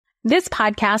This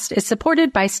podcast is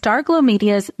supported by Starglow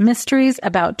Media's Mysteries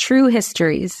About True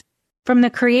Histories. From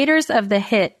the creators of the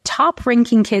hit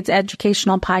top-ranking kids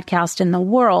educational podcast in the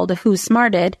world, Who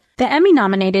Smarted, the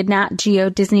Emmy-nominated Nat Geo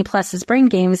Disney Plus's Brain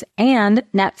Games, and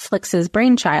Netflix's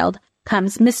Brainchild,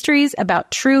 comes Mysteries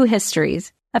About True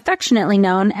Histories, affectionately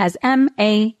known as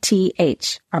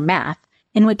MATH, or math,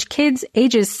 in which kids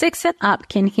ages 6 and up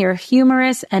can hear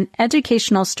humorous and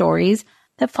educational stories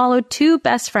that follow two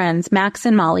best friends, Max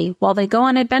and Molly, while they go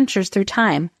on adventures through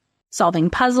time, solving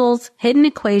puzzles, hidden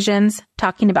equations,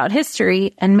 talking about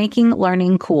history, and making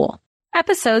learning cool.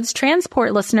 Episodes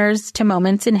transport listeners to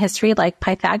moments in history like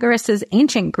Pythagoras'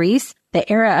 ancient Greece,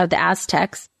 the era of the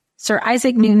Aztecs, Sir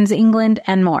Isaac Newton's England,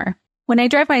 and more. When I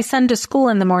drive my son to school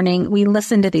in the morning, we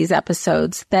listen to these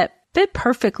episodes that fit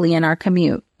perfectly in our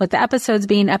commute, with the episodes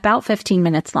being about 15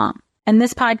 minutes long. And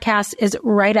this podcast is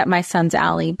right up my son's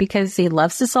alley because he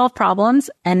loves to solve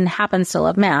problems and happens to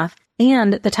love math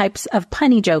and the types of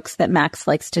punny jokes that Max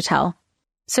likes to tell.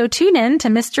 So tune in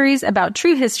to Mysteries About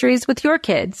True Histories with your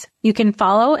kids. You can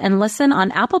follow and listen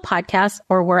on Apple Podcasts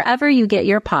or wherever you get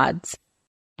your pods.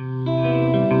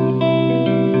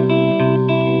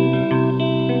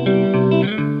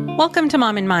 Welcome to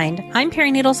Mom in Mind. I'm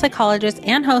perinatal psychologist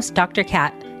and host Dr.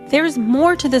 Kat. There's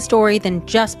more to the story than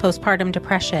just postpartum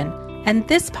depression, and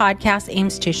this podcast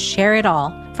aims to share it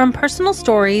all, from personal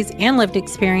stories and lived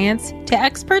experience to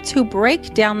experts who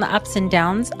break down the ups and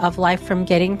downs of life from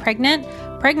getting pregnant,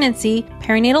 pregnancy,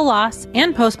 perinatal loss,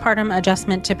 and postpartum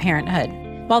adjustment to parenthood.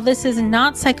 While this is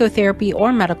not psychotherapy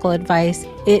or medical advice,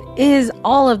 it is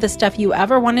all of the stuff you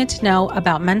ever wanted to know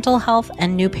about mental health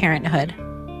and new parenthood.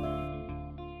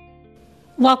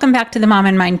 Welcome back to the Mom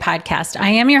in Mind podcast. I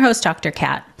am your host, Dr.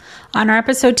 Kat. On our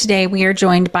episode today, we are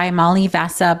joined by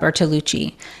Vasa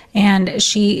Bertolucci, and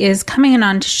she is coming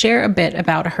on to share a bit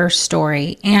about her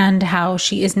story and how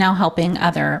she is now helping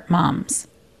other moms.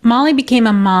 Molly became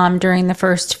a mom during the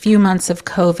first few months of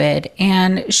COVID,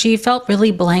 and she felt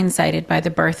really blindsided by the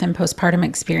birth and postpartum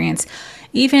experience.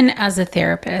 Even as a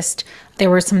therapist, there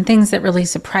were some things that really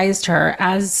surprised her,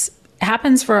 as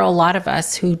happens for a lot of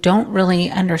us who don't really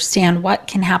understand what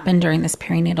can happen during this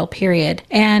perinatal period.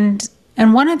 And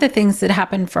one of the things that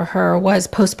happened for her was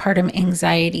postpartum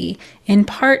anxiety, in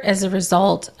part as a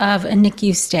result of a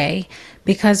NICU stay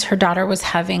because her daughter was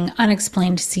having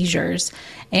unexplained seizures.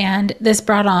 And this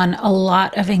brought on a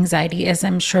lot of anxiety, as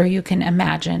I'm sure you can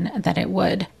imagine that it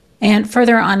would. And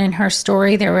further on in her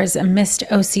story, there was a missed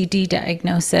OCD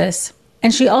diagnosis.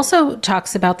 And she also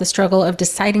talks about the struggle of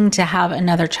deciding to have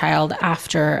another child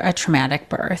after a traumatic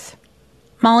birth.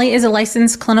 Molly is a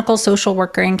licensed clinical social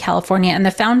worker in California and the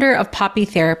founder of Poppy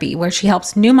Therapy, where she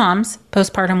helps new moms,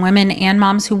 postpartum women, and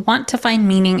moms who want to find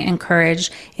meaning and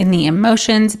courage in the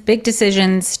emotions, big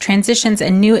decisions, transitions,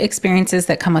 and new experiences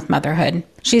that come with motherhood.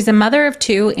 She's a mother of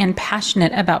two and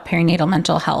passionate about perinatal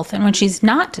mental health. And when she's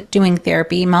not doing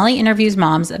therapy, Molly interviews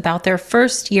moms about their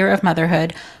first year of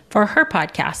motherhood for her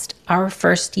podcast, Our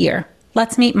First Year.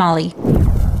 Let's meet Molly.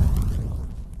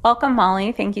 Welcome,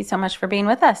 Molly. Thank you so much for being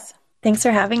with us. Thanks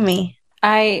for having me.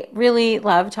 I really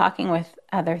love talking with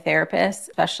other therapists,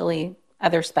 especially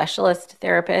other specialist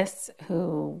therapists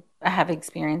who have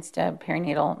experienced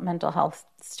perinatal mental health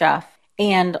stuff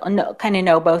and kind of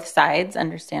know both sides,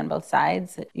 understand both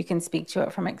sides. You can speak to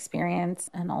it from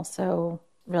experience and also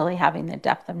really having the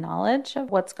depth of knowledge of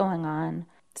what's going on.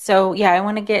 So yeah, I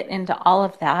want to get into all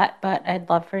of that, but I'd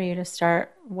love for you to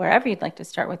start wherever you'd like to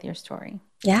start with your story.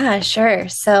 Yeah, sure.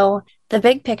 So the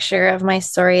big picture of my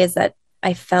story is that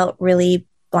I felt really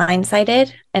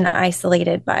blindsided and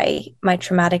isolated by my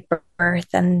traumatic birth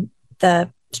and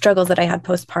the struggles that I had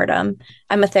postpartum.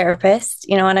 I'm a therapist,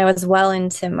 and I was well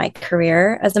into my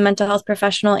career as a mental health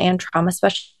professional and trauma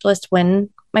specialist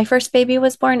when my first baby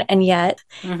was born. And yet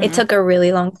it took a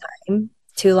really long time,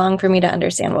 too long for me to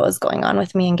understand what was going on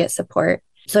with me and get support.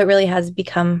 So it really has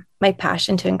become my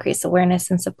passion to increase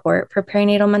awareness and support for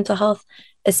perinatal mental health,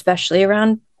 especially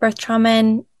around birth trauma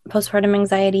and postpartum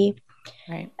anxiety.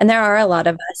 Right. And there are a lot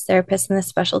of us therapists in this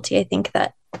specialty, I think,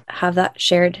 that have that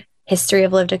shared history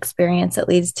of lived experience that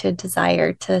leads to a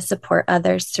desire to support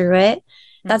others through it.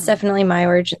 That's definitely my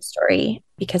origin story,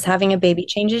 because having a baby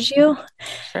changes you.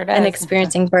 Sure does. And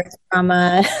experiencing birth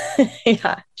trauma,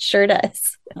 yeah, sure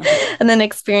does. And then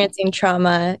experiencing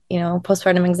trauma,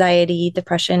 postpartum anxiety,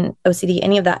 depression, OCD,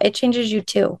 any of that, it changes you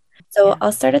too. So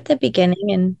I'll start at the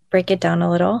beginning and break it down a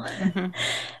little.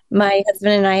 My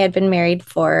husband and I had been married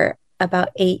for about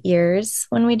 8 years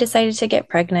when we decided to get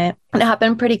pregnant. And it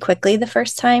happened pretty quickly the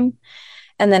first time.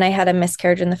 And then I had a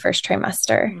miscarriage in the first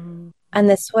trimester. And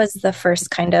this was the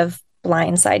first kind of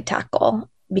blindside tackle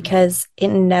because it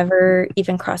never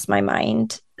even crossed my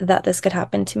mind that this could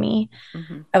happen to me.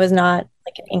 I was not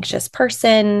like an anxious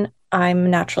person. I'm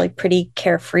naturally pretty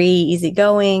carefree,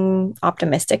 easygoing,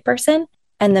 optimistic person.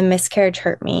 And the miscarriage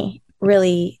hurt me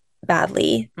really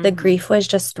badly. The grief was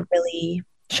just really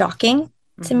shocking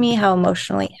to me, how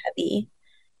emotionally heavy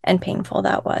and painful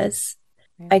that was.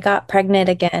 I got pregnant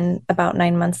again about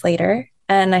 9 months later,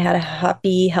 and I had a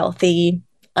happy, healthy,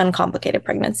 uncomplicated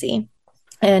pregnancy.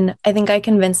 And I think I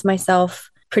convinced myself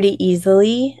pretty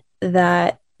easily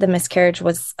that the miscarriage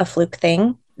was a fluke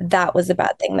thing. That was a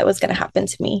bad thing that was going to happen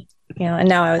to me, and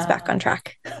now I was back on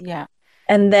track. Yeah.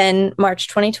 And then March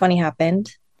 2020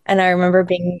 happened. And I remember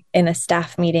being in a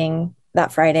staff meeting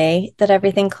that Friday that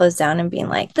everything closed down and being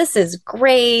like, this is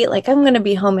great. Like, I'm going to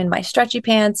be home in my stretchy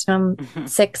pants. I'm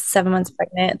 6, 7 months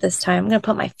pregnant at this time. I'm going to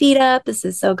put my feet up. This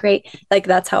is so great. Like,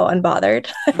 that's how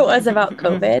unbothered I was about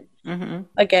COVID.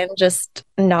 Again, just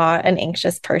not an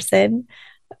anxious person.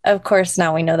 Of course,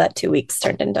 now we know that 2 weeks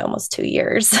turned into almost 2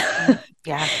 years.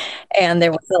 Yeah. And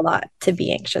there was a lot to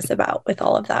be anxious about with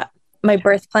all of that. My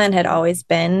birth plan had always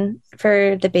been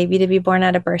for the baby to be born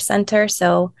at a birth center.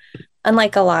 So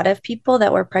unlike a lot of people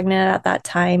that were pregnant at that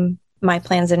time, my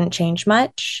plans didn't change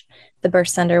much. The birth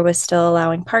center was still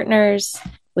allowing partners,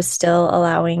 was still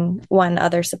allowing one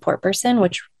other support person,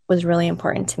 which was really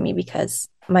important to me because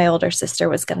my older sister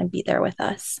was going to be there with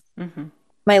us.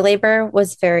 My labor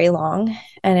was very long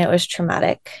and it was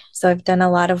traumatic. So I've done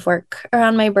a lot of work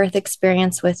around my birth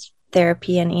experience with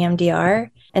therapy and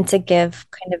EMDR. And to give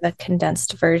kind of a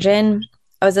condensed version,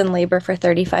 I was in labor for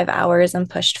 35 hours and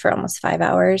pushed for almost 5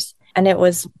 hours. And it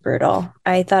was brutal.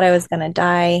 I thought I was going to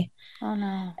die. Oh,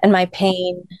 no. And my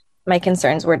pain, my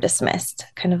concerns were dismissed.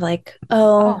 Kind of like,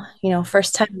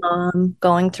 first time mom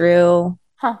going through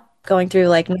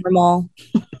like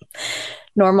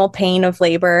normal pain of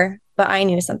labor. But I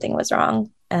knew something was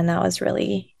wrong. And that was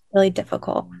really, really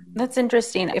difficult. That's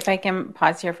interesting. If I can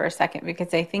pause here for a second,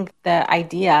 because I think the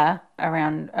idea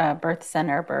around birth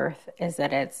center birth is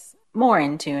that it's more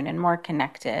in tune and more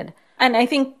connected. And I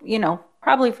think,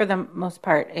 probably for the most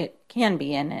part, it can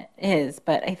be and it is.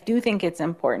 But I do think it's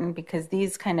important because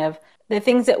these kind of the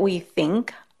things that we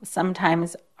think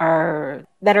sometimes are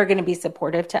going to be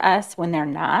supportive to us when they're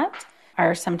not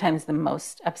are sometimes the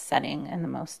most upsetting and the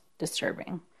most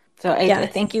disturbing. So I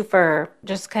thank you for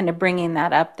just kind of bringing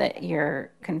that up, that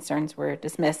your concerns were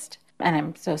dismissed. And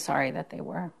I'm so sorry that they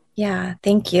were. Yeah,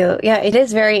 thank you. Yeah, it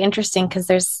is very interesting because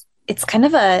it's kind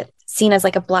of seen as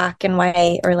like a black and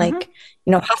white or like,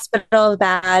 hospital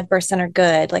bad, birth center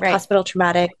good, like hospital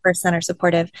traumatic, birth center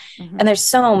supportive. And there's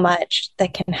so much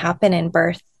that can happen in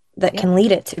birth that can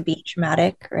lead it to be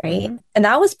traumatic, right? And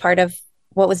that was part of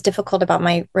what was difficult about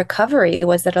my recovery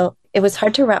was that it was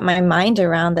hard to wrap my mind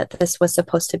around that this was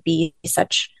supposed to be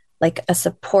such like a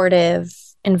supportive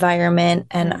environment.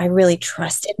 And I really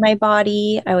trusted my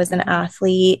body. I was an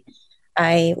athlete.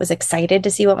 I was excited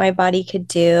to see what my body could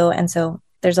do. And so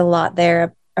there's a lot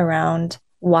there around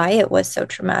why it was so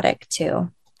traumatic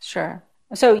too. Sure.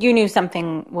 So you knew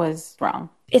something was wrong.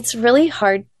 It's really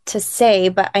hard to say,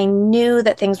 but I knew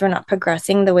that things were not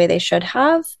progressing the way they should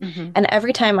have. And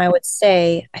every time I would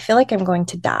say, I feel like I'm going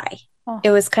to die. It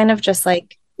was kind of just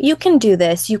like, you can do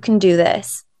this, you can do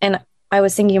this. And I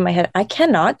was thinking in my head, I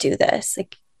cannot do this.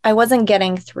 Like I wasn't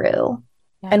getting through.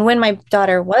 And when my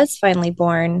daughter was finally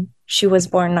born, she was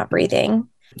born not breathing.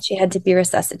 She had to be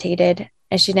resuscitated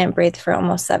and she didn't breathe for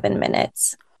almost 7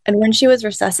 minutes. And when she was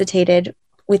resuscitated,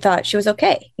 we thought she was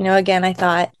okay. Again, I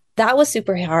thought, that was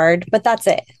super hard, but that's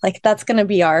it. Like, that's going to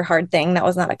be our hard thing. That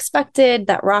was not expected.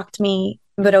 That rocked me,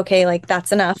 but okay, like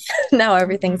that's enough. Now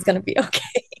everything's going to be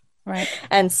okay. Right.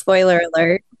 And spoiler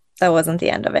alert, that wasn't the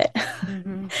end of it.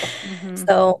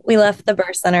 So we left the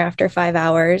birth center after 5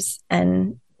 hours.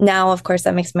 And now, of course,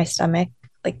 that makes my stomach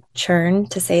like churn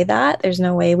to say that. There's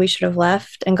no way we should have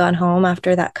left and gone home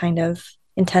after that kind of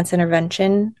intense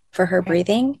intervention for her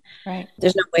breathing. Right.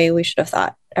 There's no way we should have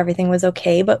thought everything was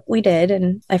okay, but we did.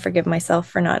 And I forgive myself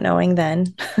for not knowing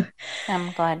then.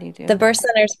 I'm glad you do. The birth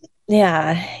centers,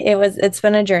 it's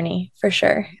been a journey for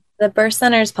sure. The birth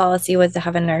center's policy was to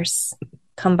have a nurse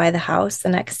come by the house the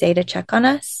next day to check on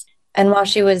us. And while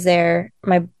she was there,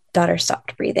 my daughter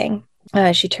stopped breathing.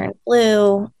 She turned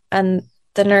blue and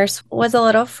the nurse was a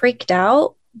little freaked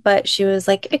out, but she was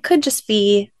like, it could just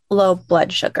be low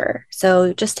blood sugar.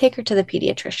 So just take her to the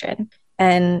pediatrician.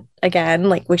 And again,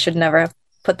 like we should never have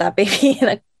put that baby in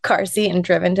a car seat and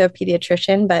driven to a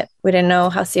pediatrician, but we didn't know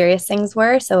how serious things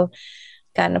were. So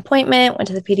got an appointment, went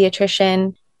to the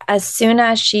pediatrician. As soon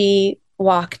as she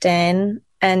walked in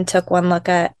and took one look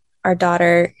at our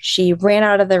daughter, she ran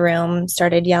out of the room,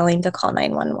 started yelling to call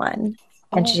 911.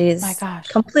 and Oh my she's gosh.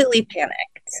 completely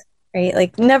panicked, right?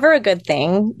 Like, never a good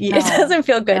thing. No, It doesn't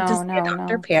feel good to no, see a no,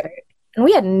 doctor no. panic. And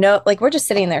we had no, like, we're just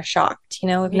sitting there shocked, we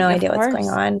have no Of idea what's going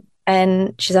course. on.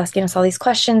 And she's asking us all these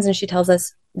questions, and she tells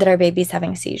us that our baby's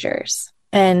having seizures.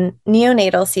 And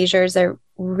neonatal seizures are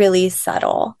really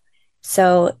subtle.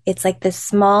 So it's like this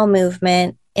small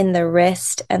movement in the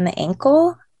wrist and the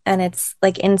ankle, and it's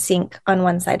like in sync on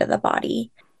one side of the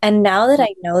body. And now that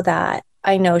I know that,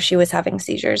 I know she was having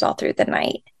seizures all through the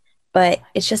night, but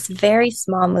it's just very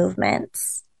small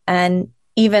movements. And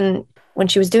even when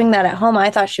she was doing that at home, I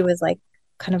thought she was like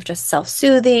kind of just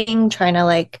self-soothing, trying to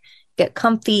like get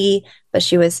comfy, but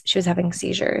she was having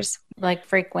seizures. Like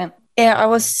frequent. Yeah, I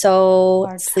was so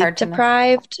sleep Hard to know.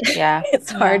 deprived. Yeah.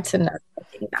 It's Yeah, hard to know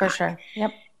looking for back. sure.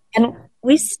 Yep. And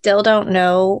we still don't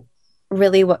know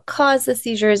really what caused the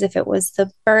seizures, if it was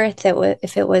the birth,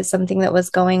 if it was something that was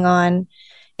going on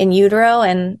in utero.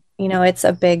 And, it's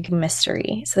a big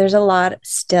mystery. So there's a lot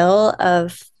still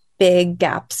of big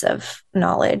gaps of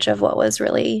knowledge of what was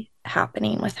really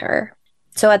happening with her.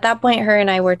 So at that point, her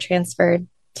and I were transferred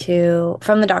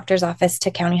from the doctor's office to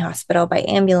county hospital by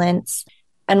ambulance.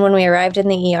 And when we arrived in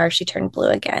the ER, she turned blue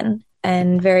again.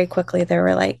 And very quickly, there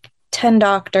were like 10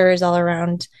 doctors all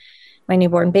around my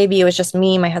newborn baby. It was just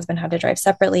me. My husband had to drive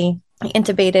separately. He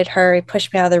intubated her. He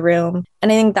pushed me out of the room.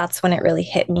 And I think that's when it really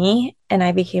hit me. And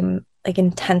I became like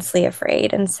intensely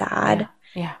afraid and sad.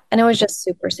 Yeah. Yeah. And it was just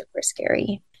super, super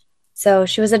scary. So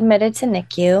she was admitted to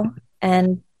NICU.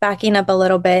 And backing up a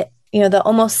little bit, the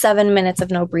almost 7 minutes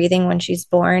of no breathing when she's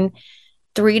born,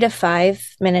 3 to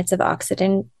 5 minutes of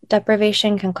oxygen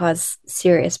deprivation can cause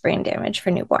serious brain damage for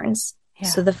newborns. Yeah.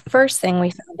 So the first thing we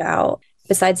found out,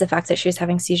 besides the fact that she was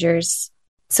having seizures,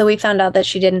 so we found out that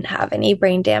she didn't have any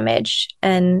brain damage.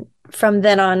 And from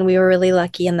then on, we were really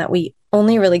lucky in that we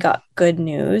only really got good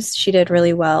news. She did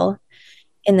really well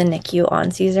in the NICU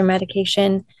on Caesar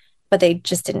medication, but they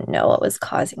just didn't know what was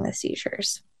causing the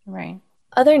seizures. Right.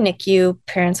 Other NICU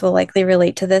parents will likely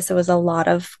relate to this. It was a lot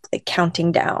of like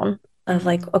counting down of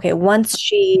like, okay, once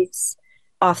she's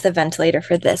off the ventilator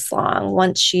for this long,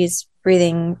 once she's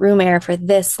breathing room air for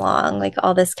this long, like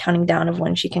all this counting down of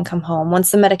when she can come home,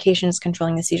 once the medication is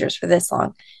controlling the seizures for this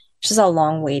long, it's just a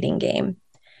long waiting game.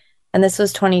 And this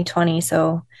was 2020.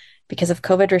 So because of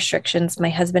COVID restrictions, my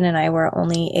husband and I were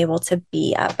only able to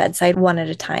be at bedside one at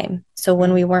a time. So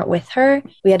when we weren't with her,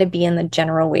 we had to be in the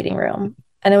general waiting room.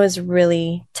 And it was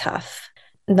really tough.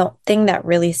 The thing that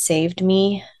really saved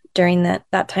me during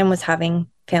that time was having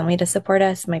family to support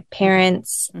us. My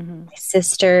parents, my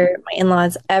sister, my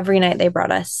in-laws, every night they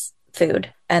brought us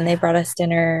food and they brought us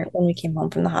dinner when we came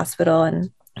home from the hospital. And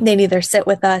they'd either sit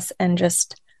with us and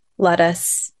just let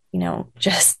us,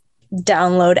 just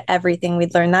download everything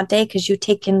we'd learned that day, because you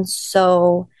take in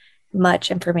so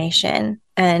much information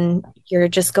and you're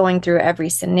just going through every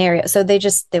scenario. So they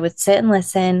would sit and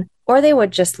listen, or they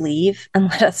would just leave and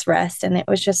let us rest. And it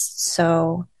was just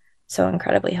so, so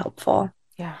incredibly helpful.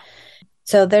 Yeah.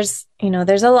 So there's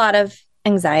a lot of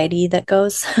anxiety that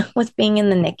goes with being in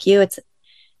the NICU.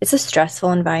 It's a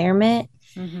stressful environment.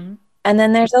 Mm-hmm. And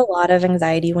then there's a lot of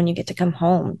anxiety when you get to come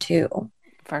home too.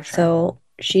 For sure. So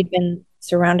she'd been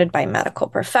surrounded by medical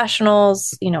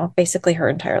professionals, basically her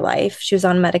entire life. She was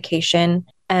on medication,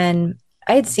 and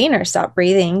I had seen her stop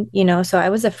breathing, so I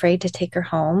was afraid to take her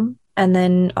home. And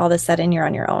then all of a sudden you're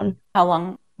on your own. How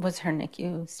long was her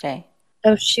NICU stay?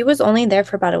 So she was only there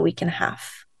for about a week and a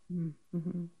half.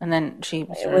 Mm-hmm. And then she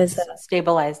was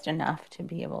stabilized enough to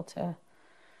be able to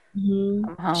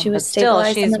come home. She was but still,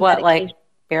 stabilized. she's what, like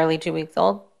barely 2 weeks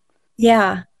old?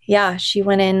 Yeah. Yeah. She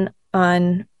went in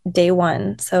on day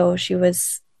 1. So she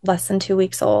was less than 2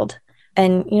 weeks old.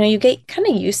 And, you get kind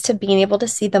of used to being able to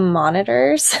see the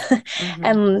monitors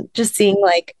and just seeing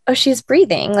like, oh, she's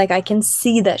breathing. Like I can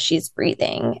see that she's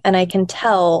breathing, and I can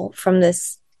tell from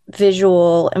this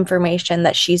visual information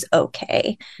that she's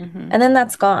okay. And then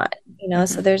that's gone,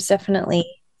 so there's definitely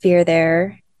fear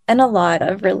there, and a lot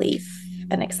of relief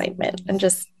and excitement and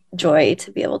just joy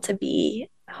to be able to be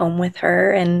home with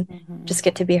her and just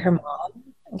get to be her mom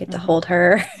and get to hold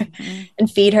her and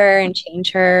feed her and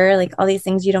change her, like all these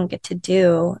things you don't get to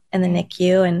do in the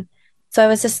NICU. And so I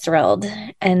was just thrilled.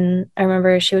 And I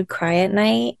remember she would cry at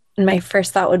night, and my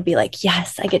first thought would be like,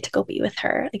 yes, I get to go be with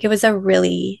her. Like it was a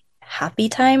really happy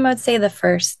time, I would say, the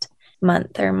first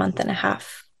month or month and a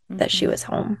half that she was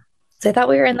home. So I thought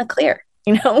we were in the clear.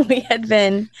 We had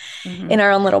been in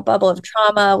our own little bubble of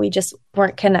trauma. We just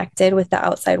weren't connected with the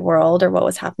outside world or what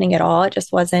was happening at all. It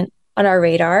just wasn't on our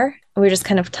radar. We were just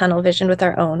kind of tunnel visioned with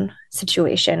our own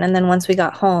situation. And then once we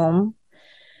got home,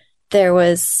 there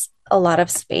was a lot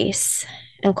of space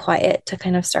and quiet to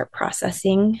kind of start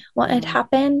processing what had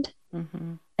happened.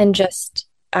 Mm-hmm. And just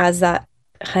as that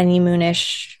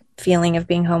honeymoonish feeling of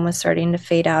being home was starting to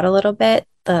fade out a little bit,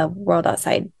 the world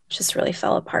outside just really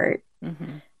fell apart.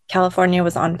 Mm-hmm. California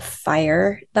was on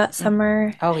fire that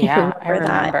summer. Oh, I yeah. I remember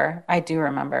that. remember. I do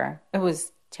remember. It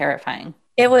was terrifying.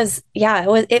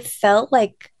 It felt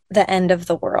like the end of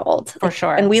the world. For And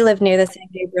sure. we lived near the San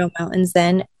Gabriel Mountains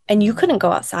then, and you couldn't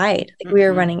go outside. Like we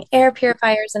were Mm-mm. running air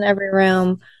purifiers in every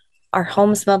room. Our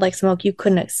home smelled like smoke. You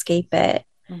couldn't escape it.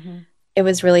 Mm-hmm. It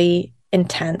was really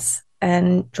intense.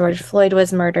 And George Floyd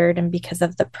was murdered. And because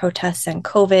of the protests and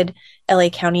COVID, LA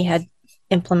County had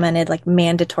implemented like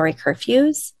mandatory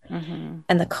curfews. Mm-hmm.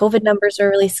 And the COVID numbers are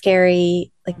really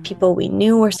scary. Like people we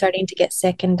knew were starting to get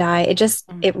sick and die.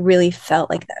 It really felt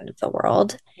like the end of the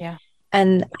world. Yeah.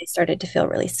 And I started to feel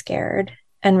really scared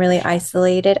and really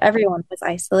isolated. Everyone was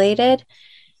isolated.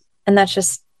 And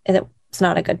it's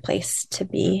not a good place to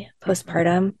be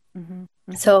postpartum. Mm-hmm.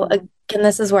 Mm-hmm. So again,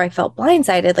 this is where I felt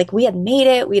blindsided. Like we had made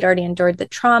it. We'd already endured the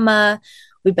trauma.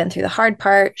 We'd been through the hard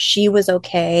part. She was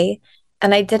okay.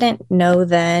 And I didn't know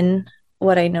then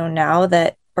what I know now,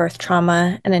 that birth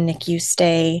trauma and a NICU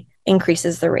stay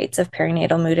increases the rates of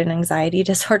perinatal mood and anxiety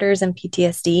disorders and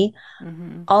PTSD.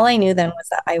 Mm-hmm. All I knew then was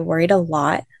that I worried a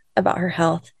lot about her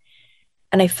health.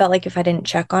 And I felt like if I didn't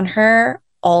check on her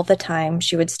all the time,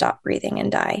 she would stop breathing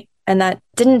and die. And that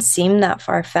didn't seem that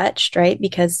far-fetched, right?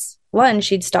 Because one,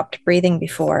 she'd stopped breathing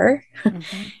before.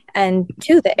 Mm-hmm. And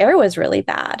two, the air was really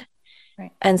bad.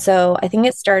 Right. And so I think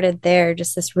it started there,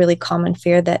 just this really common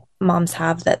fear that moms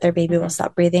have that their baby will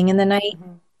stop breathing in the night.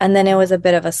 Mm-hmm. And then it was a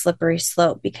bit of a slippery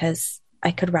slope because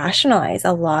I could rationalize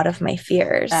a lot of my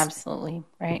fears. Absolutely.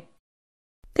 Right.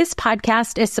 This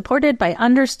podcast is supported by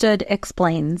Understood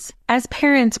Explains. As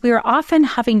parents, we are often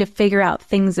having to figure out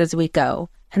things as we go,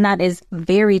 and that is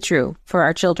very true for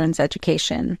our children's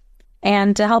education.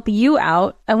 And to help you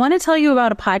out, I want to tell you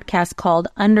about a podcast called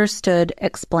Understood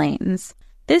Explains.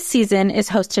 This season is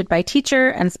hosted by teacher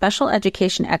and special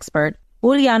education expert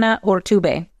Juliana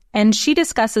Urtube, and she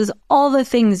discusses all the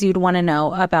things you'd want to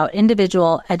know about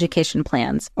individual education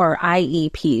plans, or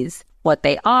IEPs, what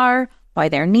they are, why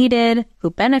they're needed, who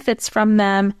benefits from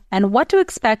them, and what to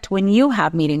expect when you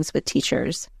have meetings with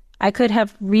teachers. I could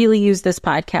have really used this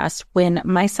podcast when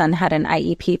my son had an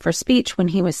IEP for speech when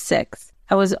he was 6.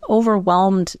 I was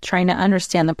overwhelmed trying to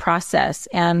understand the process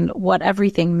and what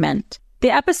everything meant. The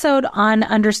episode on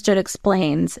Understood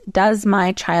Explains, Does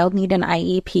My Child Need an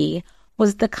IEP?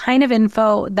 Was the kind of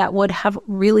info that would have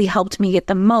really helped me get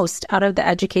the most out of the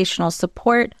educational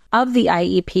support of the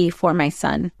IEP for my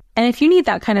son. And if you need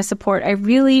that kind of support, I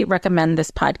really recommend this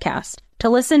podcast. To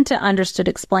listen to Understood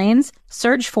Explains,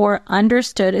 search for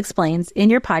Understood Explains in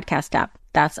your podcast app.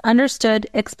 That's Understood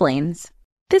Explains.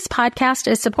 This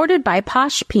podcast is supported by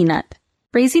Posh Peanut.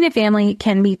 Raising a family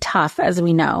can be tough, as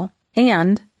we know,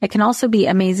 and it can also be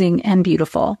amazing and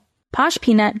beautiful. Posh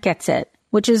Peanut gets it,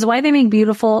 which is why they make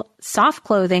beautiful, soft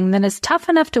clothing that is tough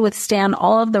enough to withstand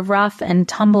all of the rough and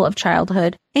tumble of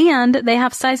childhood. And they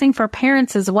have sizing for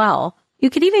parents as well. You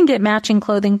could even get matching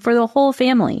clothing for the whole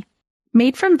family.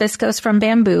 Made from viscose from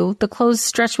bamboo, the clothes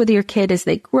stretch with your kid as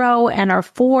they grow and are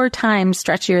 4 times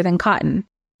stretchier than cotton.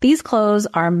 These clothes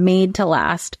are made to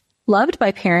last, loved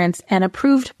by parents, and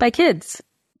approved by kids.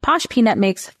 Posh Peanut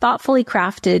makes thoughtfully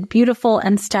crafted, beautiful,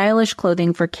 and stylish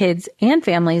clothing for kids and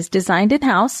families designed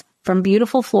in-house, from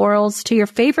beautiful florals to your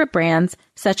favorite brands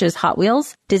such as Hot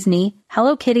Wheels, Disney,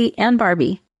 Hello Kitty, and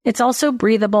Barbie. It's also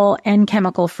breathable and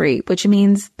chemical-free, which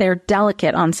means they're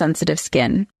delicate on sensitive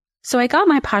skin. So I got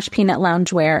my Posh Peanut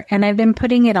loungewear, and I've been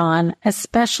putting it on,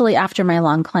 especially after my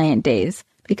long client days,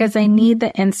 because I need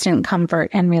the instant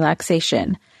comfort and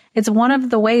relaxation. It's one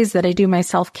of the ways that I do my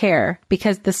self-care,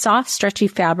 because the soft, stretchy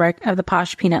fabric of the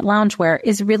Posh Peanut loungewear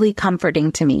is really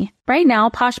comforting to me. Right now,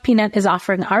 Posh Peanut is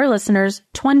offering our listeners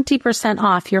 20%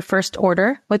 off your first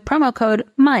order with promo code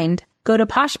MIND. Go to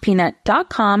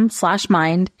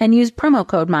poshpeanut.com/mind and use promo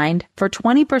code MIND for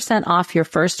 20% off your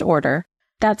first order.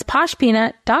 That's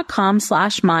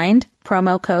poshpeanut.com/mind,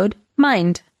 promo code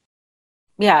MIND.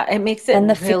 Yeah, it makes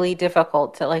it really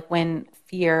difficult to, like, when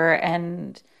fear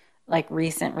and like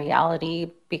recent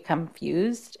reality become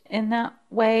fused in that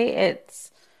way.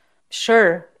 It's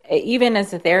sure, even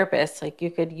as a therapist, like you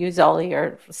could use all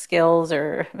your skills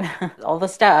or all the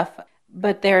stuff,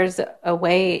 but there's a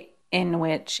way in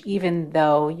which, even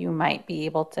though you might be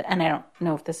able to, and I don't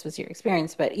know if this was your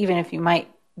experience, but even if you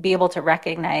might be able to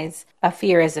recognize a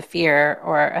fear as a fear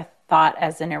or a thought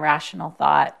as an irrational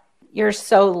thought, you're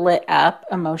so lit up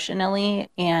emotionally,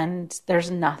 and there's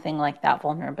nothing like that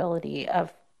vulnerability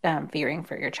of fearing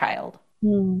for your child.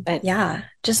 It's Yeah,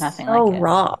 just nothing like so it.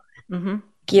 raw. Mm-hmm.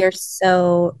 You're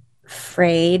so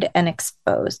frayed and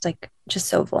exposed, like just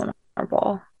so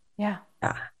vulnerable. Yeah.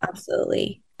 Yeah,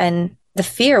 absolutely. And the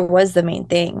fear was the main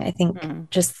thing. I think Mm-hmm.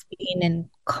 just being in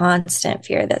constant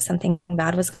fear that something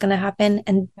bad was going to happen,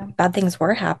 and Yeah. bad things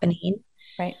were happening.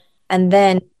 Right. And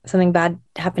then something bad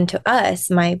happened to us.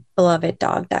 My beloved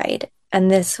dog died.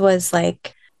 And this was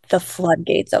like the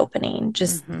floodgates opening,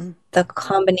 just Mm-hmm. the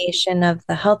combination of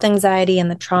the health anxiety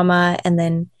and the trauma, and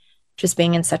then just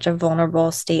being in such a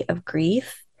vulnerable state of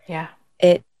grief. Yeah.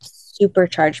 It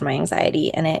supercharged my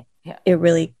anxiety, and Yeah. it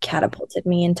really catapulted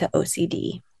me into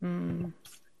OCD. Mm-hmm.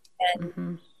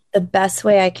 And the best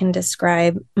way I can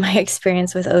describe my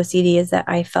experience with OCD is that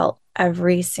I felt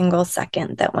every single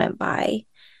second that went by,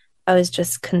 I was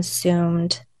just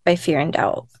consumed by fear and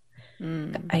doubt.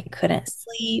 Mm-hmm. I couldn't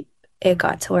sleep. It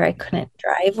got to where I couldn't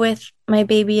drive with my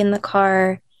baby in the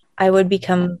car. I would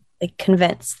become like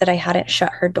convinced that I hadn't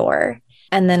shut her door.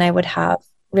 And then I would have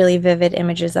really vivid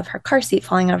images of her car seat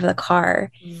falling out of the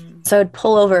car. Mm-hmm. So I would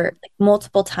pull over like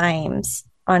multiple times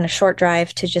on a short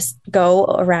drive to just go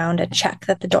around and check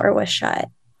that the door was shut.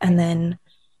 And then,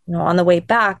 on the way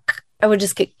back, I would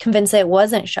just get convinced that it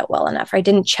wasn't shut well enough, or I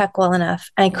didn't check well enough.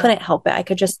 And I couldn't help it. I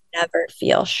could just never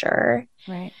feel sure.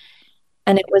 Right.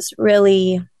 And it was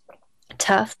really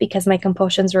tough because my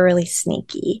compulsions were really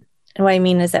sneaky. And what I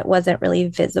mean is it wasn't really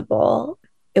visible.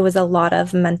 It was a lot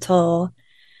of mental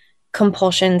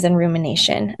compulsions and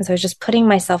rumination. And so I was just putting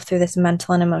myself through this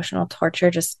mental and emotional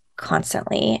torture just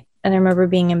constantly. And I remember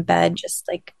being in bed, just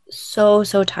like so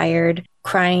tired,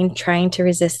 crying, trying to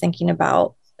resist thinking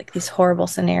about like these horrible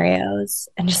scenarios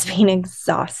and just being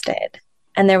exhausted.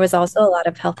 And there was also a lot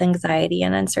of health anxiety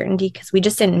and uncertainty because we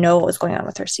just didn't know what was going on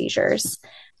with her seizures.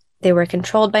 They were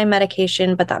controlled by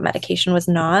medication, but that medication was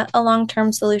not a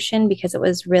long-term solution because it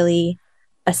was really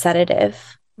a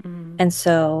sedative. And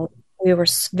so we were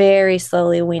very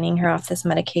slowly weaning her off this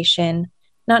medication,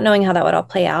 not knowing how that would all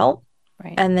play out,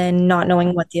 Right. and then not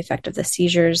knowing what the effect of the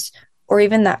seizures or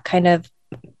even that kind of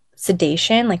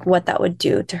sedation, like what that would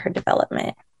do to her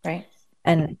development. Right.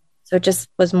 And so it just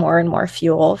was more and more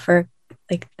fuel for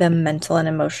like the mental and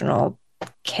emotional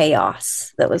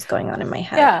chaos that was going on in my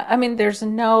head. Yeah. I mean, there's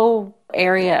no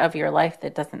area of your life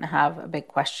that doesn't have a big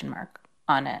question mark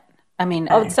on it. I mean,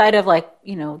 outside of like,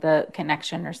 the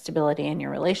connection or stability in your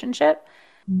relationship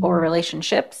or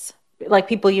relationships, like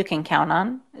people you can count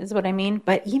on is what I mean.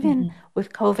 But even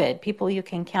with COVID, people you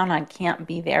can count on can't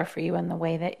be there for you in the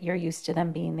way that you're used to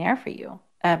them being there for you.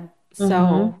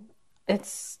 So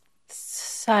it's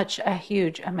such a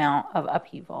huge amount of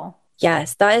upheaval.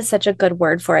 Yes, that is such a good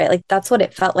word for it. Like that's what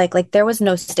it felt like. Like there was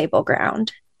no stable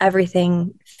ground.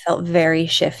 Everything felt very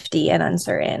shifty and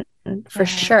uncertain for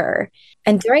sure.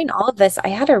 And during all of this, I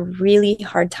had a really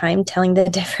hard time telling the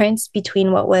difference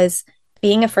between what was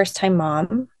being a first-time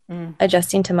mom,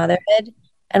 adjusting to motherhood,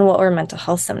 and what were mental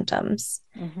health symptoms.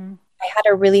 I had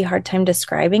a really hard time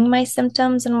describing my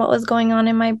symptoms and what was going on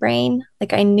in my brain.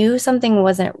 Like I knew something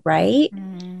wasn't right,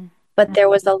 but there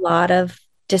was a lot of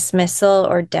dismissal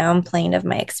or downplaying of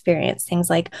my experience. Things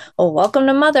like, oh, welcome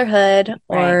to motherhood,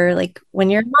 or like when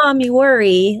you're a mom, you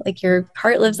worry, like your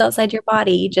heart lives outside your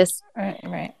body. Just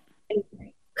Right.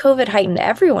 COVID heightened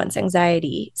everyone's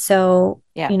anxiety. So,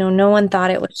 no one thought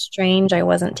it was strange I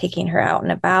wasn't taking her out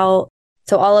and about.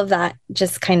 So all of that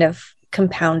just kind of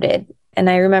compounded. And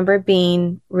I remember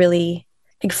being really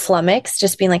like flummoxed,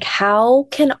 just being like, how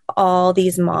can all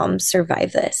these moms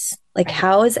survive this? Like,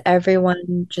 how is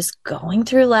everyone just going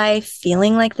through life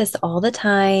feeling like this all the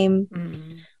time?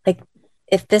 Like,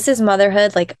 if this is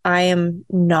motherhood, like I am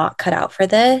not cut out for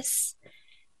this.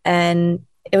 And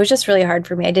it was just really hard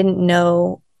for me. I didn't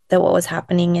know that what was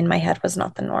happening in my head was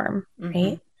not the norm,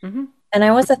 right? And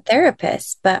I was a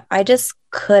therapist, but I just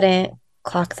couldn't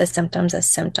clock the symptoms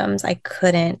as symptoms. I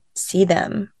couldn't see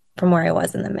them from where I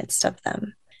was in the midst of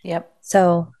them. Yep.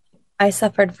 So I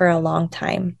suffered for a long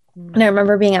time. And I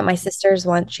remember being at my sister's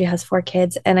once, she has 4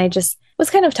 kids, and I just was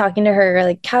kind of talking to her,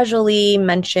 like casually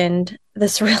mentioned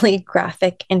this really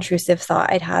graphic, intrusive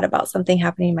thought I'd had about something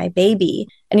happening to my baby.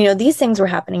 And, these things were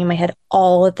happening in my head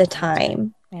all of the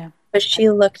time. Yeah. But she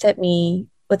looked at me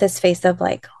with this face of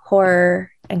like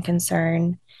horror and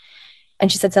concern.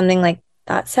 And she said something like,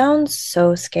 that sounds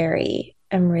so scary.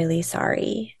 I'm really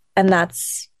sorry. And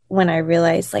that's when I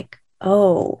realized like,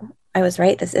 oh, I was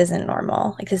right. This isn't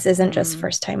normal. Like this isn't just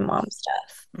first time mom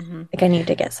stuff. Like I need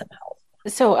to get some help.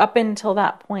 So up until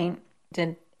that point,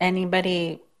 did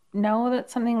anybody know that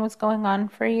something was going on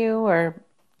for you, or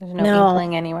there's no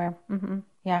inkling anywhere?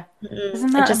 Yeah.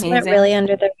 Isn't that it just amazing? went really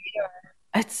under the radar.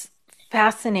 It's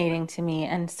fascinating to me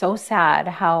and so sad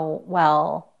how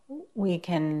well we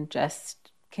can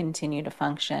just continue to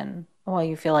function while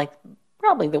you feel like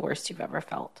probably the worst you've ever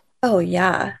felt. Oh,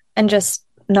 yeah. And just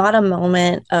not a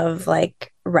moment of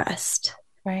like rest.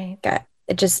 Right.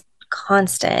 It just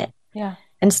constant. Yeah.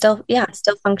 And still,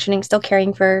 still functioning, still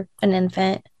caring for an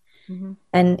infant. Mm-hmm.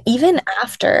 And even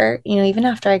after, even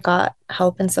after I got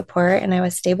help and support and I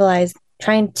was stabilized,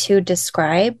 trying to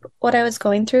describe what I was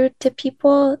going through to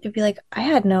people, it'd be like, I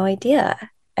had no idea.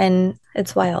 And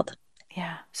it's wild.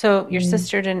 Yeah. So your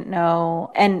sister didn't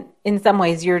know. And in some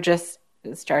ways, you're just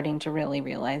starting to really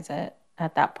realize it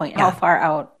at that point. Yeah. How far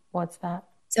out was that?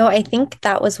 So I think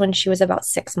that was when she was about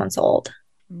 6 months old.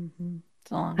 Mm-hmm.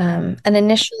 It's a long time. And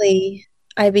initially,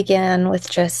 I began with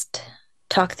just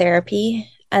talk therapy.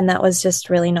 And that was just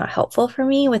really not helpful for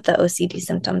me with the OCD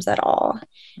symptoms at all.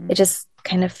 It just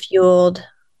kind of fueled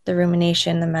the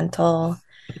rumination, the mental,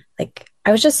 like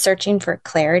I was just searching for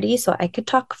clarity so I could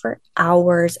talk for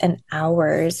hours and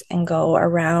hours and go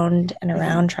around and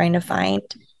around trying to find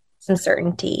some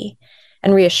certainty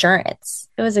and reassurance.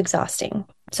 It was exhausting.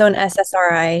 So an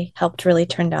SSRI helped really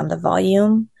turn down the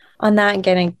volume on that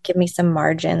and give me some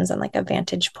margins and like a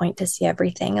vantage point to see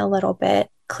everything a little bit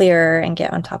clearer and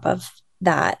get on top of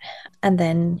that. And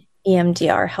then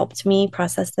EMDR helped me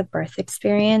process the birth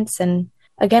experience. And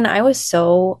again, I was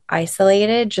so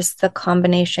isolated, just the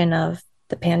combination of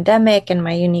the pandemic and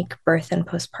my unique birth and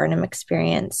postpartum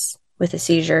experience with the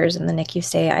seizures and the NICU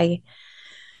stay. I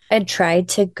had tried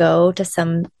to go to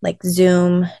some like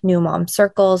Zoom new mom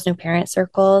circles, new parent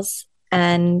circles,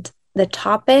 and the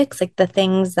topics, like the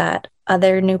things that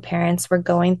other new parents were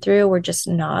going through were just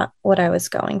not what I was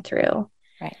going through.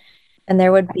 Right. And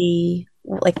there would be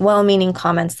like well-meaning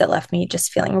comments that left me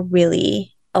just feeling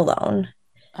really alone.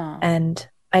 And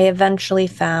I eventually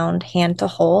found Hand to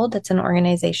Hold. It's an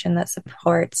organization that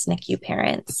supports NICU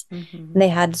parents. And they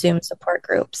had Zoom support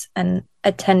groups. And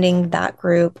attending that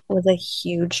group was a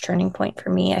huge turning point for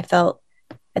me. I felt,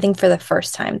 I think for the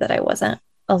first time, that I wasn't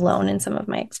alone in some of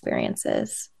my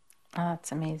experiences. Oh,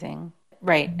 that's amazing.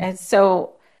 Right. And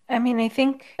so, I mean,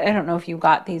 I don't know if you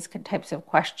got these types of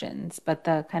questions, but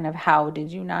the kind of how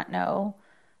did you not know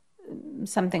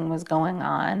something was going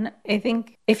on? I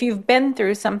think if you've been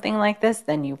through something like this,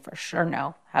 then you for sure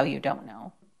know how you don't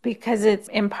know. Because it's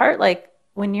in part like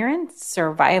when you're in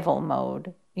survival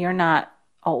mode, you're not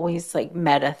always like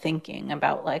meta thinking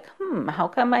about like, how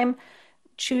come I'm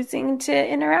choosing to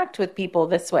interact with people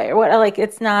this way or what? Like,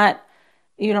 it's not,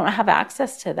 you don't have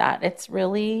access to that. It's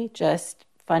really just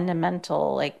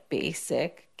fundamental, like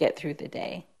basic, get through the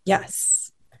day.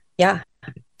 Yes. Yeah,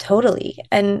 totally.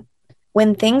 And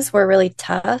when things were really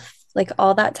tough, like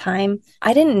all that time,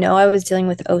 I didn't know I was dealing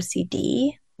with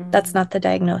OCD. That's not the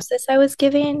diagnosis I was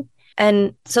given.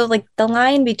 And so like the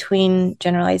line between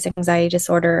generalized anxiety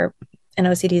disorder and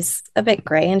OCD is a bit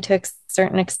gray, and to a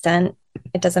certain extent,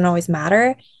 it doesn't always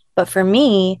matter. But for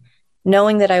me,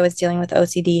 knowing that I was dealing with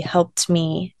OCD helped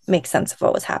me make sense of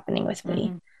what was happening with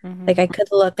me. Like I could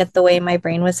look at the way my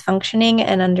brain was functioning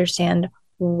and understand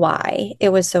why it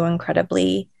was so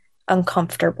incredibly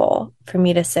uncomfortable for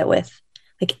me to sit with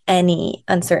like any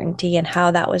uncertainty and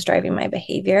how that was driving my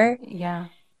behavior. Yeah.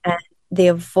 And the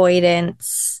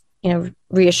avoidance,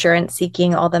 reassurance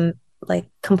seeking, all the like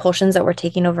compulsions that were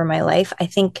taking over my life. I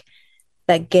think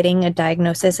that getting a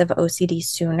diagnosis of OCD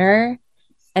sooner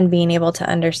and being able to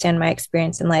understand my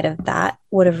experience in light of that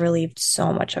would have relieved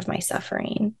so much of my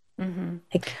suffering.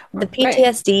 Like the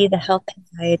PTSD, the health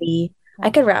anxiety,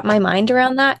 I could wrap my mind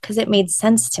around that because it made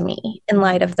sense to me in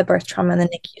light of the birth trauma and the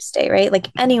NICU stay, right? Like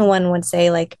anyone would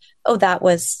say like, oh, that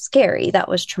was scary. That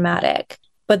was traumatic.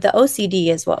 But the OCD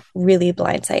is what really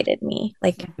blindsided me.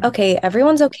 Like, okay,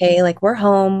 everyone's okay. Like we're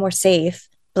home, we're safe.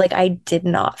 But like I did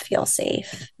not feel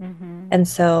safe. And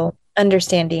so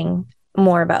understanding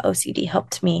more about OCD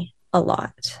helped me a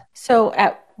lot. So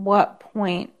at what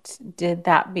point did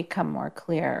that become more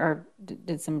clear, or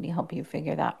did somebody help you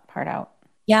figure that part out?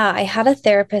 Yeah, I had a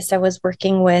therapist I was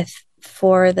working with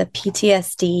for the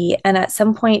PTSD. And at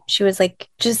some point she was like,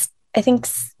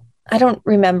 I don't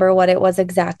remember what it was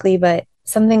exactly, but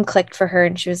something clicked for her.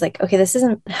 And she was like, okay, this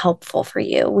isn't helpful for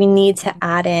you. We need to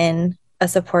add in a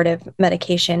supportive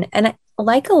medication. And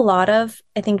like a lot of,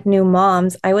 I think, new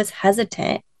moms, I was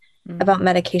hesitant about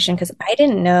medication because I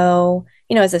didn't know,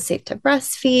 is it safe to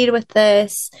breastfeed with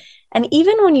this? And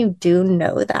even when you do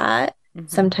know that,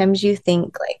 sometimes you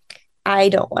think like, I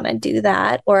don't want to do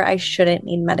that, or I shouldn't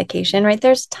need medication, right?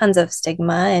 There's tons of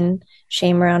stigma and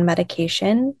shame around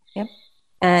medication. Yep.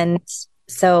 And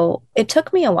so it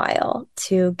took me a while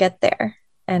to get there.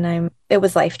 And it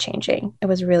was life-changing. It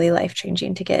was really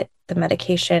life-changing to get the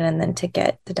medication and then to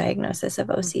get the diagnosis of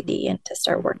OCD and to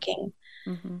start working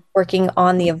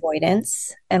on the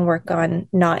avoidance and work on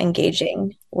not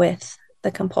engaging with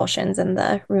the compulsions and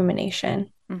the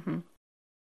rumination.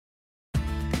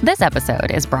 This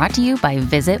episode is brought to you by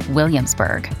Visit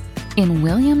Williamsburg. In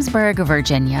Williamsburg,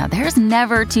 Virginia, there's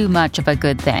never too much of a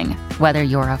good thing. Whether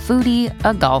you're a foodie,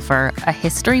 a golfer, a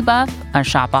history buff, a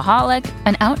shopaholic,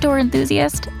 an outdoor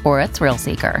enthusiast, or a thrill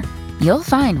seeker, you'll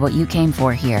find what you came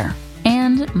for here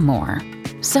and more.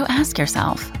 So ask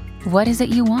yourself, what is it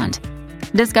you want?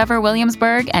 Discover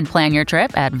Williamsburg and plan your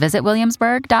trip at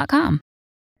visitwilliamsburg.com.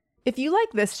 If you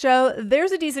like this show,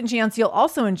 there's a decent chance you'll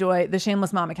also enjoy the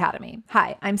Shameless Mom Academy.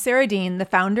 Hi, I'm Sarah Dean, the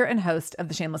founder and host of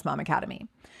the Shameless Mom Academy.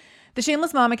 The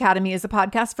Shameless Mom Academy is a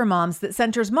podcast for moms that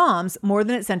centers moms more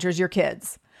than it centers your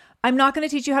kids. I'm not going to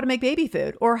teach you how to make baby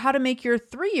food or how to make your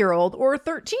 3-year-old or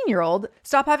 13-year-old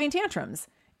stop having tantrums.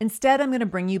 Instead, I'm going to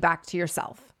bring you back to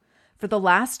yourself. For the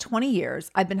last 20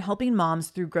 years, I've been helping moms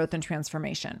through growth and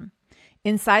transformation.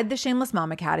 Inside the Shameless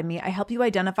Mom Academy, I help you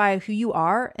identify who you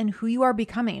are and who you are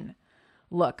becoming.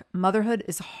 Look, motherhood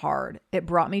is hard. It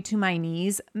brought me to my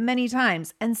knees many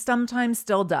times and sometimes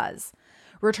still does.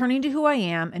 Returning to who I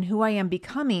am and who I am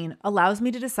becoming allows me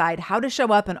to decide how to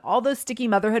show up in all those sticky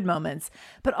motherhood moments,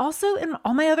 but also in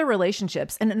all my other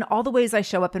relationships and in all the ways I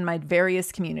show up in my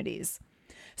various communities.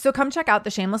 So come check out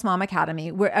the Shameless Mom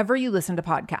Academy wherever you listen to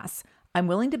podcasts. I'm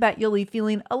willing to bet you'll leave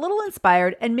feeling a little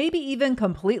inspired and maybe even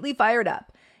completely fired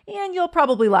up. And you'll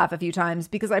probably laugh a few times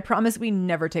because I promise we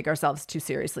never take ourselves too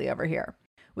seriously over here.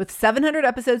 With 700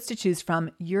 episodes to choose from,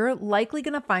 you're likely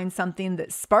going to find something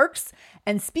that sparks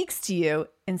and speaks to you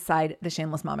inside the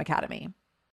Shameless Mom Academy.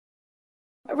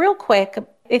 Real quick,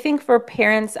 I think for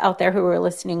parents out there who are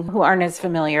listening who aren't as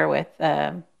familiar with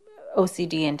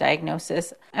OCD and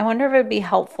diagnosis, I wonder if it would be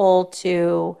helpful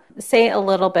to say a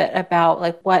little bit about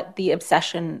like what the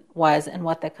obsession was and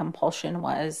what the compulsion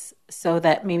was, so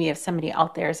that maybe if somebody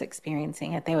out there is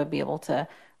experiencing it, they would be able to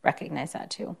recognize that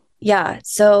too. Yeah.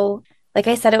 So like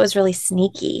I said, it was really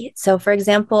sneaky. So for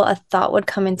example, a thought would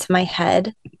come into my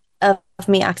head of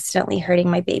me accidentally hurting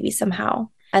my baby somehow.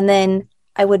 And then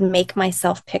I would make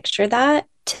myself picture that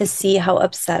to see how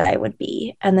upset I would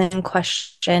be and then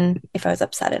question if I was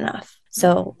upset enough.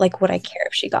 So like, would I care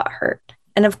if she got hurt?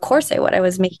 And of course I would. I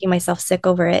was making myself sick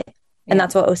over it. And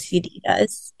that's what OCD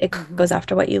does. It goes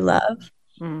after what you love.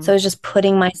 So I was just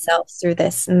putting myself through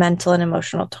this mental and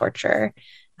emotional torture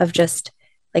of just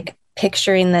like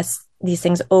picturing these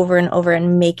things over and over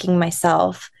and making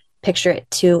myself picture it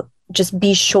to just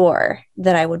be sure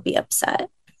that I would be upset.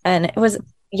 And it was,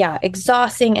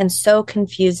 exhausting and so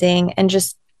confusing and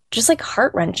just like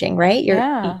heart-wrenching, right?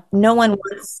 No one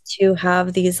wants to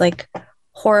have these like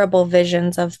horrible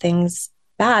visions of things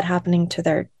bad happening to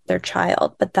their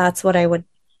child. But that's what I would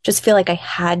just feel like I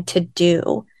had to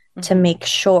do to make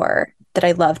sure that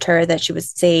I loved her, that she was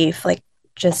safe, like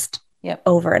just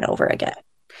over and over again.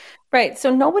 Right.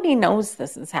 So nobody knows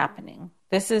this is happening.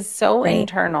 This is so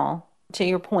internal. To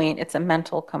your point, it's a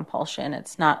mental compulsion.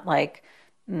 It's not like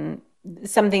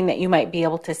something that you might be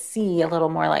able to see a little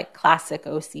more like classic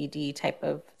OCD type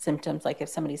of symptoms, like if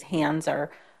somebody's hands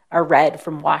are red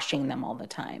from washing them all the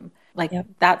time. Like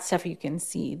that stuff you can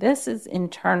see. This is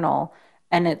internal,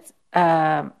 and it's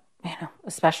a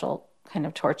special kind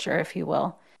of torture, if you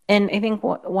will. And I think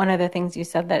one of the things you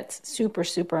said that's super,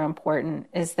 super important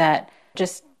is that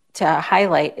just to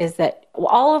highlight is that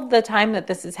all of the time that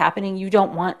this is happening, you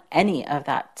don't want any of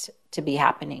that to be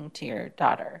happening to your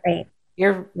daughter. Right.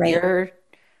 You're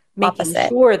making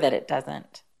sure that it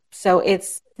doesn't. So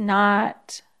it's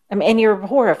not, and you're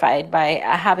horrified by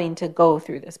having to go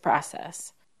through this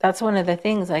process. That's one of the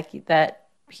things like that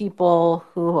people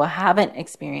who haven't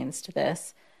experienced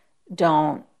this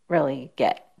don't really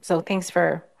get. So thanks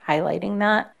for highlighting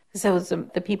that. So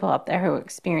the people out there who are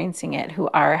experiencing it, who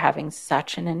are having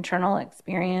such an internal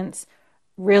experience,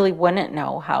 really wouldn't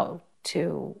know how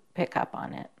to pick up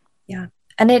on it. Yeah.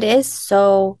 And it is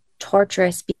so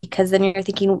torturous because then you're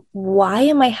thinking, why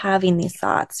am I having these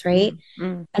thoughts, right?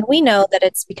 And we know that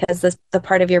it's because the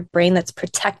part of your brain that's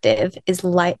protective is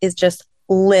just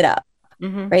lit up,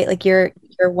 right? Like you're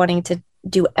wanting to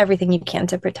do everything you can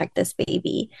to protect this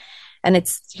baby. And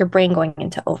it's your brain going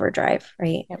into overdrive,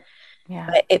 right? Yep. Yeah.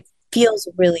 But it feels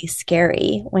really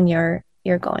scary when you're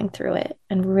going through it,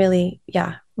 and really,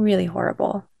 really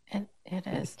horrible. It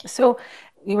is. So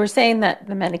you were saying that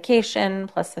the medication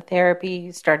plus the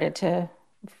therapy started to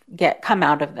come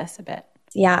out of this a bit.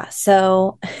 Yeah.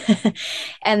 So,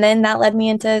 and then that led me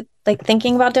into like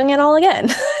thinking about doing it all again.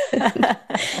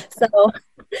 So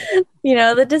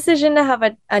The decision to have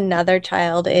another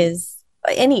child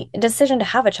any decision to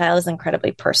have a child is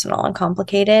incredibly personal and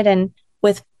complicated. And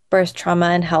with birth trauma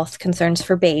and health concerns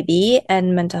for baby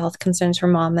and mental health concerns for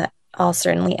mom, that all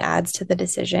certainly adds to the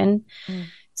decision.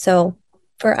 So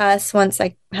for us, once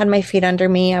I had my feet under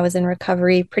me, I was in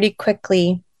recovery pretty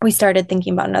quickly. We started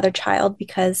thinking about another child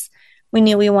because we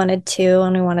knew we wanted two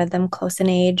and we wanted them close in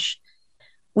age.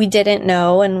 We didn't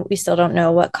know, and we still don't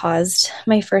know what caused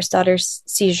my first daughter's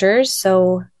seizures.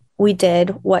 So we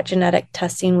did what genetic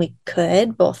testing we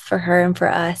could, both for her and for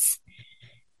us.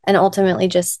 And ultimately,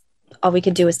 just all we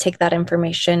could do was take that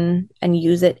information and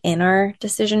use it in our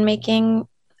decision making.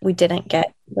 We didn't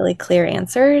get really clear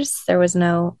answers. There was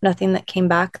nothing that came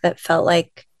back that felt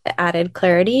like added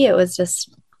clarity. It was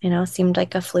just, seemed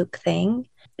like a fluke thing.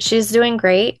 She's doing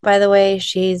great, by the way.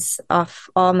 She's off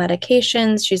all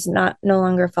medications. She's no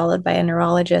longer followed by a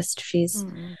neurologist. She's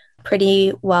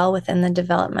pretty well within the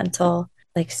developmental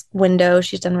window.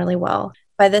 She's done really well.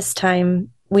 By this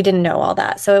time, we didn't know all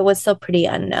that. So it was still pretty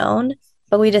unknown,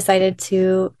 but we decided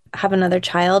to have another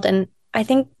child. And I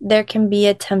think there can be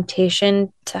a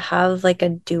temptation to have a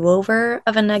do-over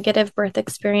of a negative birth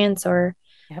experience or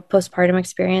postpartum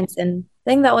experience. And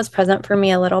I think that was present for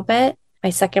me a little bit. My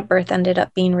second birth ended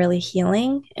up being really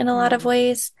healing in a lot of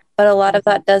ways, but a lot of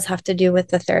that does have to do with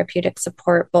the therapeutic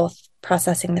support, both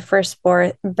processing the first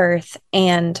birth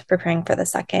and preparing for the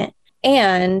second.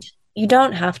 And you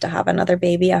don't have to have another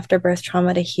baby after birth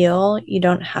trauma to heal. You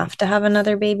don't have to have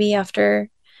another baby after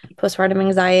postpartum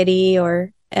anxiety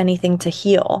or anything to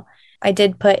heal. I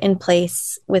did put in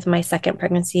place with my second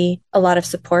pregnancy a lot of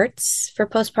supports for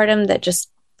postpartum that just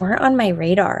weren't on my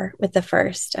radar with the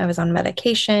first. I was on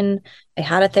medication. I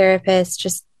had a therapist,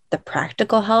 just the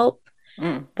practical help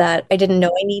that I didn't know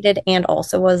I needed and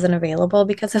also wasn't available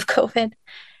because of COVID.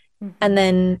 And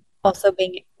then also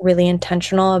being really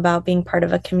intentional about being part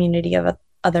of a community of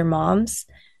other moms.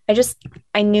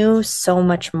 I knew so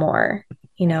much more,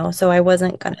 so I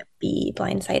wasn't going to be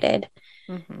blindsided.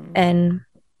 And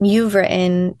you've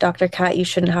written, Dr. Kat, you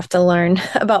shouldn't have to learn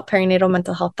about perinatal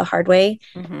mental health the hard way.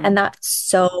 And that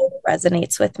so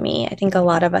resonates with me. I think a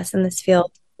lot of us in this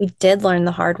field, we did learn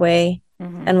the hard way.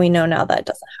 And we know now that it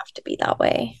doesn't have to be that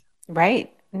way.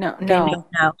 Right. No. We know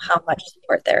now how much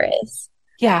support there is.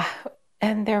 Yeah.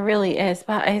 And there really is,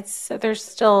 but there's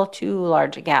still too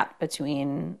large a gap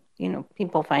between,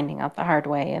 people finding out the hard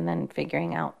way and then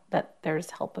figuring out that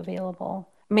there's help available.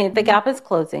 I mean, the gap is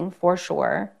closing for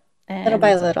sure. And little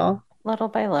by little. Little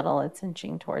by little, it's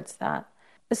inching towards that.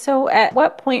 So at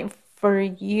what point for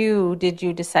you did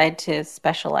you decide to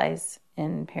specialize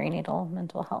in perinatal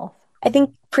mental health? I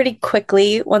think pretty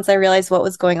quickly, once I realized what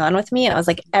was going on with me, I was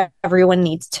like, everyone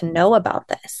needs to know about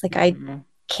this. I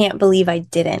can't believe I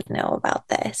didn't know about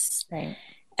this. Right.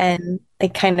 And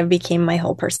it kind of became my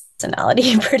whole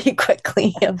personality pretty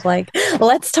quickly of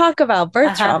let's talk about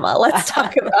birth trauma. Let's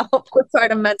talk about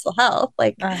postpartum mental health.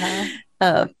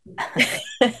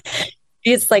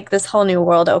 It's like this whole new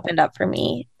world opened up for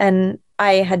me. And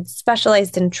I had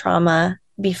specialized in trauma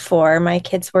before my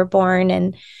kids were born.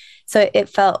 And so it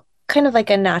felt kind of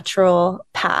like a natural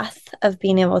path of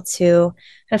being able to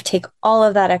kind of take all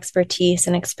of that expertise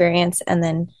and experience and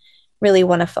then really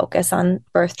want to focus on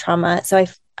birth trauma. So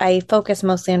I focus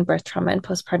mostly on birth trauma and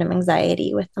postpartum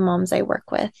anxiety with the moms I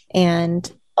work with,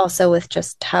 and also with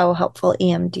just how helpful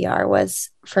EMDR was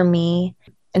for me,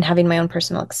 and having my own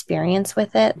personal experience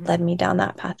with it led me down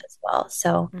that path as well.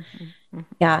 So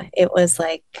yeah, it was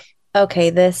like, okay,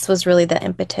 this was really the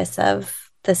impetus of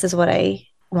this is what I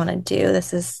want to do.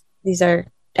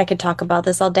 I could talk about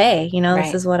this all day. Right.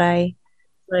 This is what I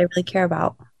really care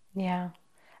about. Yeah.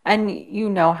 And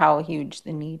how huge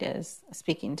the need is,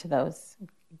 speaking to those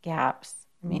gaps.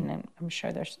 I mean, I'm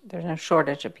sure there's no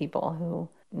shortage of people who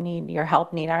need your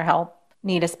help, need our help,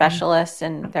 need a specialist.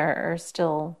 And there's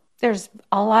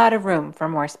a lot of room for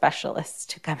more specialists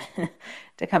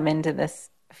to come into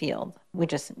this field. We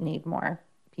just need more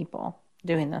people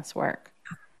doing this work.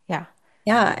 Yeah.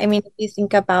 Yeah. I mean, if you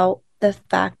think about the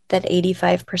fact that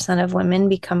 85% of women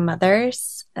become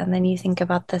mothers, and then you think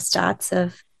about the stats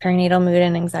of perinatal mood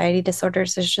and anxiety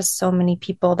disorders, there's just so many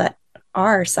people that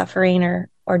are suffering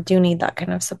or do need that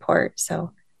kind of support.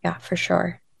 So yeah, for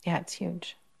sure. Yeah, it's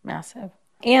huge, massive.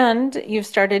 And you've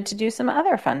started to do some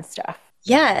other fun stuff.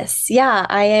 Yes. Yeah.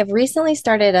 I have recently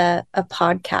started a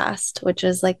podcast, which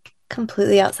is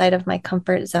completely outside of my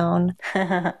comfort zone.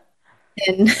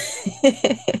 And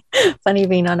funny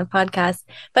being on a podcast,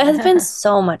 but it has been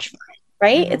so much fun,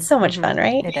 right? It's so much fun,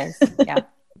 right? It is. Yeah.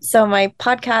 So my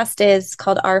podcast is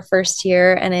called Our First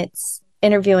Year, and it's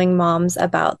interviewing moms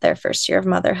about their first year of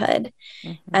motherhood.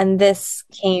 And this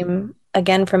came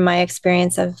again from my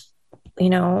experience of,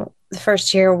 the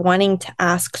first year wanting to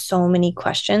ask so many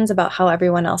questions about how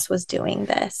everyone else was doing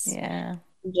this. Yeah.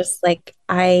 Just like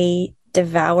I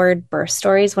devoured birth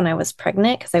stories when I was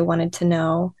pregnant because I wanted to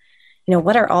know,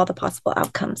 what are all the possible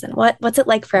outcomes and what's it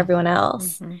like for everyone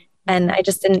else? And I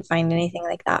just didn't find anything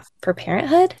like that for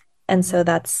parenthood. And so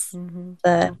that's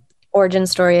the origin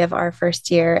story of our first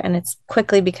year. And it's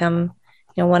quickly become,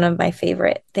 one of my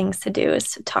favorite things to do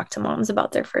is to talk to moms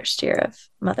about their first year of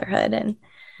motherhood and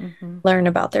learn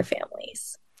about their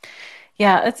families.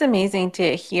 Yeah, it's amazing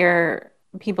to hear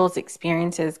people's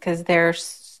experiences because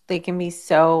they can be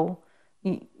so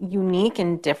unique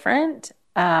and different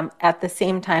at the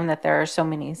same time that there are so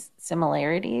many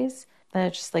similarities.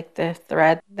 That's just like the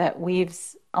thread that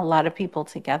weaves a lot of people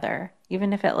together,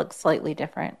 even if it looks slightly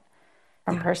different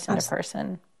from person to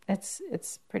person.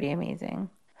 It's pretty amazing.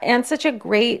 And such a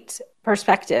great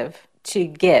perspective to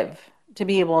give, to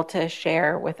be able to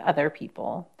share with other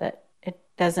people that it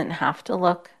doesn't have to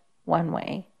look one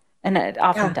way. And it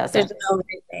often doesn't. There's no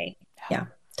right way. Yeah,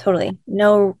 totally.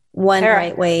 No one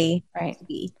right way to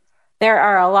be. There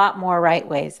are a lot more right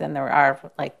ways than there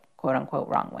are like quote unquote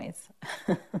wrong ways.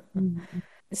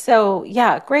 So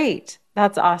yeah, great.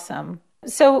 That's awesome.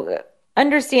 So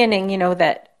understanding,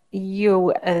 that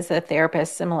you as a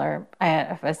therapist, I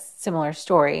have a similar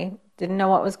story, didn't know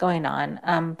what was going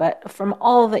on. But from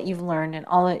all that you've learned and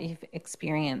all that you've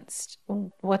experienced,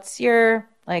 what's your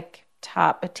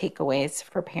top takeaways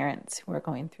for parents who are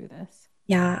going through this?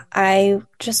 Yeah, I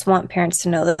just want parents to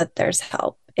know that there's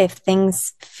help. If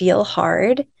things feel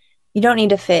hard, you don't need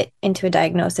to fit into a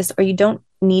diagnosis, or you don't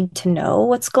need to know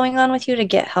what's going on with you to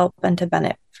get help and to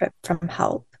benefit from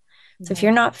help. So if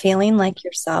you're not feeling like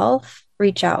yourself,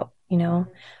 reach out.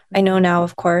 I know now,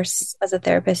 of course, as a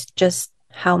therapist, just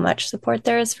how much support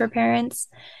there is for parents,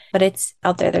 but it's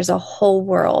out there. There's a whole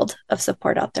world of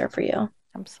support out there for you.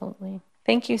 Absolutely.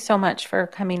 Thank you so much for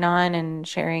coming on and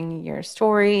sharing your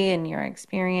story and your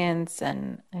experience.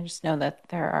 And I just know that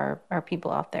there are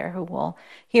people out there who will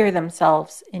hear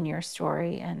themselves in your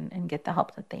story and get the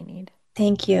help that they need.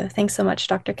 Thank you. Thanks so much,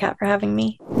 Dr. Kat, for having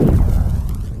me.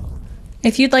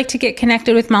 If you'd like to get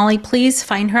connected with Molly, please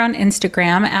find her on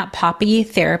Instagram at Poppy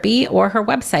Therapy or her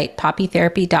website,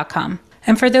 poppytherapy.com.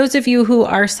 And for those of you who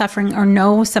are suffering or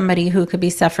know somebody who could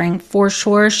be suffering, for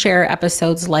sure share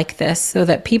episodes like this so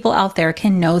that people out there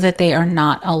can know that they are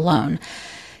not alone.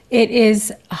 It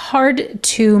is hard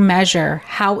to measure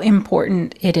how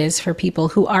important it is for people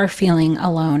who are feeling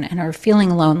alone and are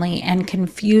feeling lonely and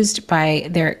confused by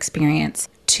their experience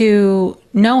to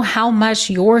know how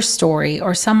much your story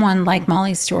or someone like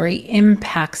Molly's story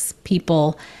impacts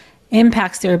people,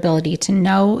 impacts their ability to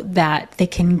know that they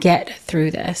can get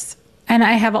through this. And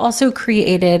I have also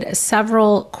created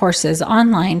several courses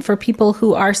online for people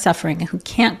who are suffering, who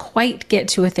can't quite get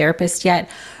to a therapist yet,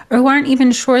 or who aren't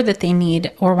even sure that they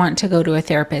need or want to go to a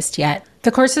therapist yet.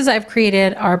 The courses I've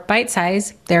created are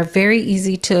bite-sized. They're very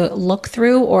easy to look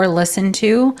through or listen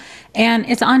to, and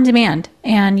it's on demand,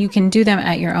 and you can do them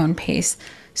at your own pace.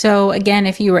 So again,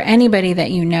 if you or anybody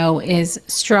that you know is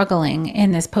struggling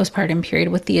in this postpartum period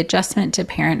with the adjustment to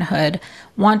parenthood,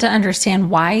 want to understand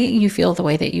why you feel the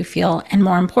way that you feel, and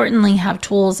more importantly, have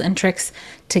tools and tricks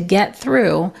to get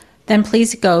through, then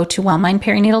please go to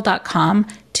wellmindperinatal.com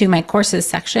to my courses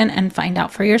section and find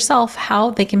out for yourself how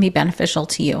they can be beneficial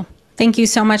to you. Thank you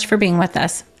so much for being with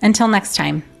us. Until next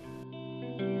time.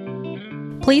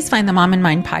 Please find the Mom and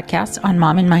Mind podcast on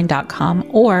momandmind.com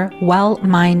or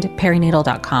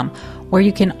wellmindperinatal.com, where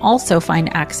you can also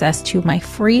find access to my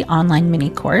free online mini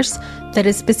course that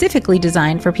is specifically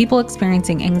designed for people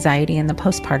experiencing anxiety in the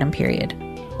postpartum period.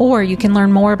 Or you can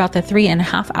learn more about the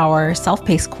 3.5-hour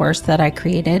self-paced course that I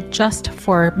created just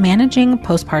for managing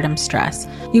postpartum stress.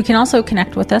 You can also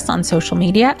connect with us on social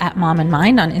media at Mom and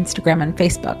Mind on Instagram and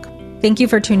Facebook. Thank you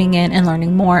for tuning in and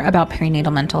learning more about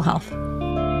perinatal mental health.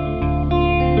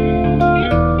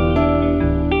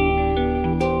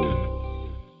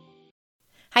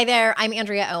 Hi there, I'm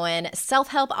Andrea Owen,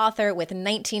 self-help author with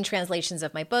 19 translations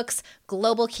of my books,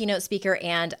 global keynote speaker,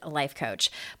 and life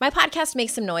coach. My podcast, Make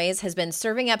Some Noise, has been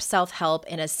serving up self-help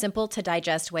in a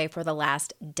simple-to-digest way for the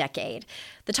last decade.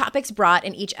 The topics brought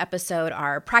in each episode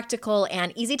are practical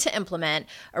and easy to implement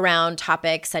around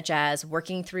topics such as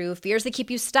working through fears that keep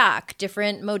you stuck,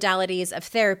 different modalities of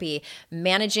therapy,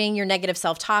 managing your negative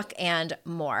self-talk, and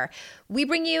more. We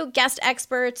bring you guest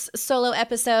experts, solo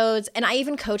episodes, and I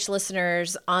even coach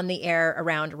listeners on the air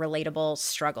around relatable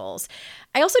struggles.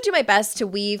 I also do my best to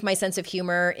weave my sense of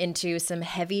humor into some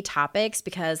heavy topics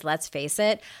because, let's face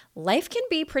it, life can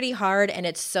be pretty hard, and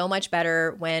it's so much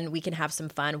better when we can have some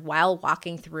fun while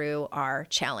walking through our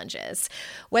challenges.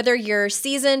 Whether you're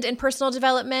seasoned in personal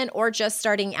development or just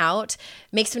starting out,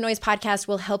 Make Some Noise podcast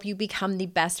will help you become the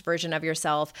best version of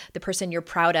yourself, the person you're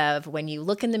proud of when you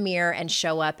look in the mirror and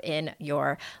show up in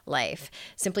your life.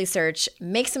 Simply search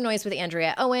Make Some Noise with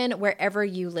Andrea Owen wherever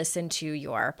you listen to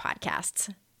your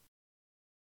podcasts.